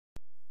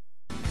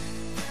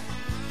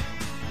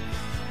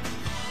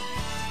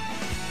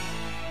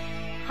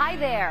Hi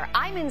there,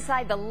 I'm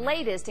inside the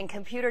latest in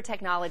computer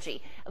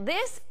technology.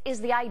 This is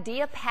the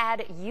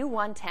IdeaPad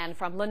U110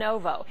 from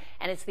Lenovo,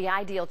 and it's the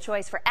ideal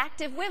choice for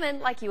active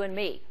women like you and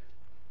me.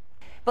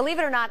 Believe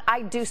it or not,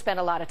 I do spend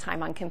a lot of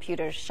time on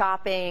computers,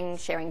 shopping,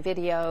 sharing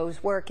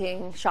videos,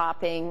 working,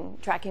 shopping,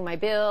 tracking my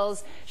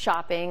bills,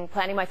 shopping,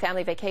 planning my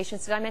family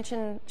vacations. Did I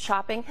mention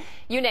shopping?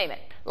 You name it.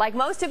 Like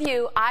most of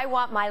you, I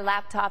want my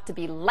laptop to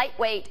be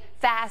lightweight,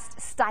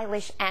 fast,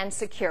 stylish, and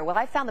secure. Well,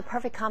 I found the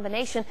perfect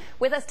combination.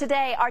 With us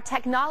today are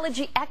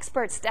technology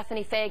experts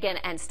Stephanie Fagan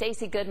and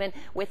Stacy Goodman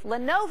with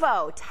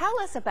Lenovo. Tell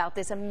us about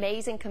this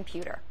amazing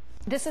computer.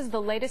 This is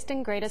the latest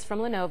and greatest from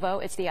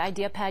Lenovo. It's the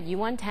IdeaPad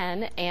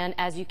U110, and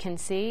as you can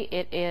see,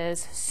 it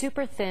is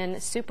super thin,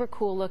 super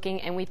cool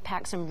looking, and we've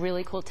packed some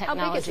really cool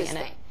technology How big is this in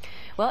thing? it.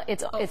 Well,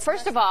 it's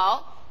first of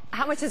all,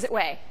 how much does it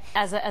weigh?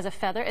 As a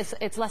feather,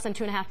 it's less than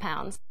 2.5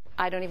 pounds.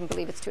 I don't even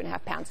believe it's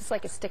 2.5 pounds. It's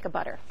like a stick of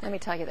butter. Let me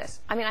tell you this.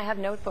 I mean, I have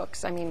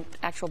notebooks. I mean,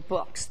 actual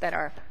books that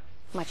are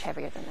much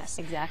heavier than this.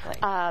 Exactly.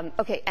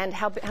 Okay, and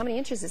how many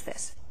inches is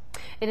this?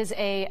 It is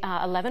a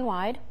 11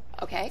 wide.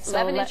 Okay, so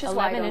 11 inches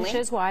wide 11 only.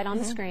 inches wide on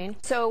the screen.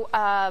 So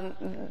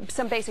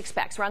some basic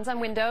specs. Runs on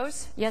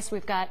Windows. Yes,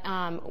 we've got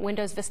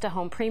Windows Vista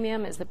Home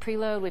Premium is the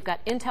preload. We've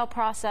got Intel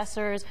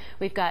processors.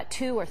 We've got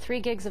 2 or 3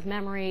 gigs of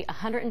memory,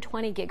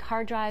 120 gig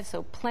hard drive,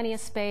 so plenty of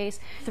space.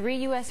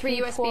 3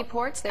 USB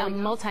ports. There a we go.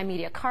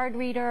 Multimedia card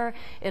reader.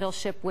 It'll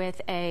ship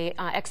with a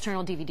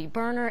external DVD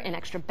burner, an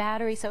extra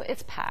battery, so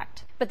it's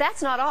packed. But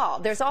that's not all.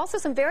 There's also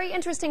some very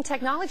interesting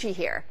technology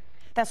here.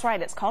 That's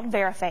right. It's called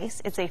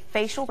VeriFace. It's a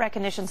facial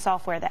recognition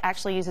software that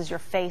actually uses your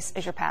face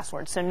as your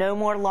password. So no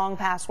more long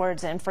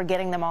passwords and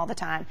forgetting them all the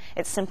time.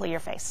 It's simply your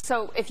face.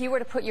 So if you were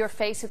to put your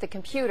face at the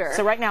computer...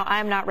 So right now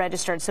I'm not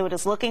registered. So it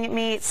is looking at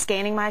me, it's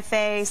scanning my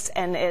face,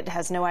 and it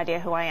has no idea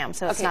who I am.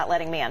 So it's not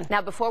letting me in.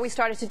 Now, before we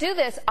started to do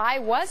this, I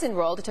was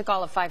enrolled. It took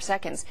all of 5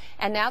 seconds.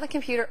 And now the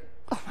computer...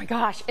 Oh my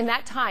gosh, in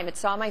that time it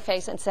saw my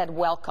face and said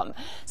welcome.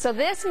 So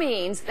this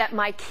means that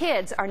my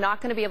kids are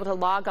not going to be able to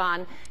log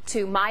on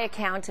to my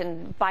account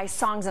and buy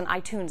songs on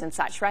iTunes and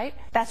such, right?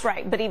 That's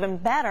right, but even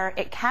better,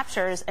 it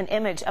captures an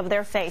image of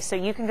their face so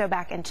you can go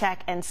back and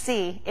check and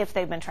see if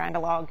they've been trying to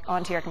log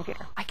onto your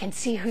computer. I can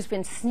see who's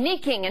been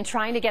sneaking and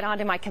trying to get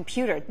onto my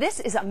computer. This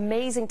is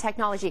amazing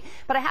technology.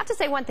 But I have to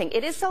say one thing,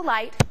 it is so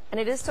light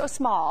and it is so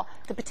small,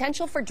 the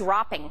potential for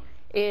dropping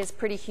is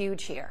pretty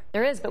huge here.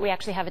 There is, but we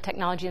actually have a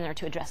technology in there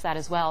to address that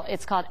as well.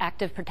 It's called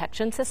Active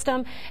Protection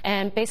System,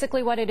 and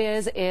basically what it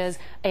is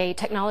a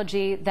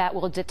technology that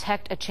will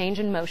detect a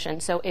change in motion.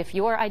 So if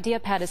your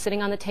IdeaPad is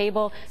sitting on the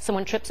table,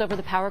 someone trips over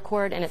the power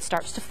cord and it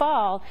starts to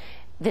fall,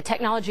 the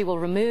technology will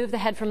remove the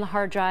head from the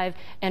hard drive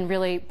and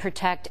really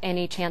protect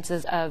any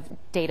chances of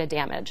data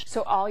damage.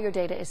 So all your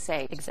data is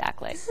saved.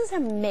 Exactly. This is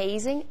an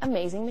amazing,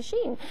 amazing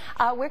machine.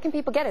 Where can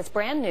people get it? It's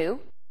brand new.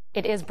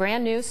 It is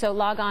brand new, so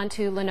log on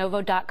to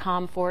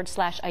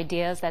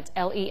lenovo.com/ideas. That's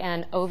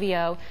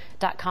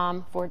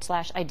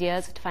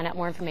lenovo.com/ideas to find out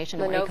more information.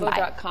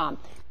 Lenovo.com.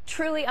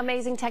 Truly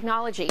amazing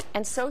technology,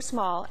 and so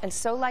small and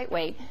so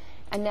lightweight.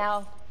 And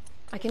now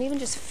I can even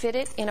just fit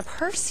it in a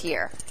purse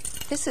here.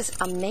 This is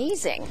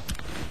amazing.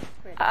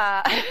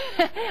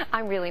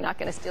 I'm really not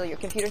going to steal your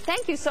computer.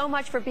 Thank you so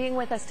much for being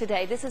with us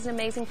today. This is an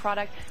amazing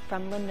product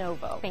from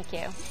Lenovo. Thank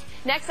you.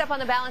 Next up on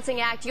The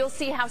Balancing Act, you'll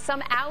see how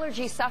some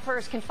allergy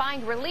sufferers can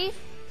find relief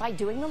by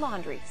doing the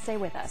laundry. Stay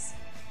with us.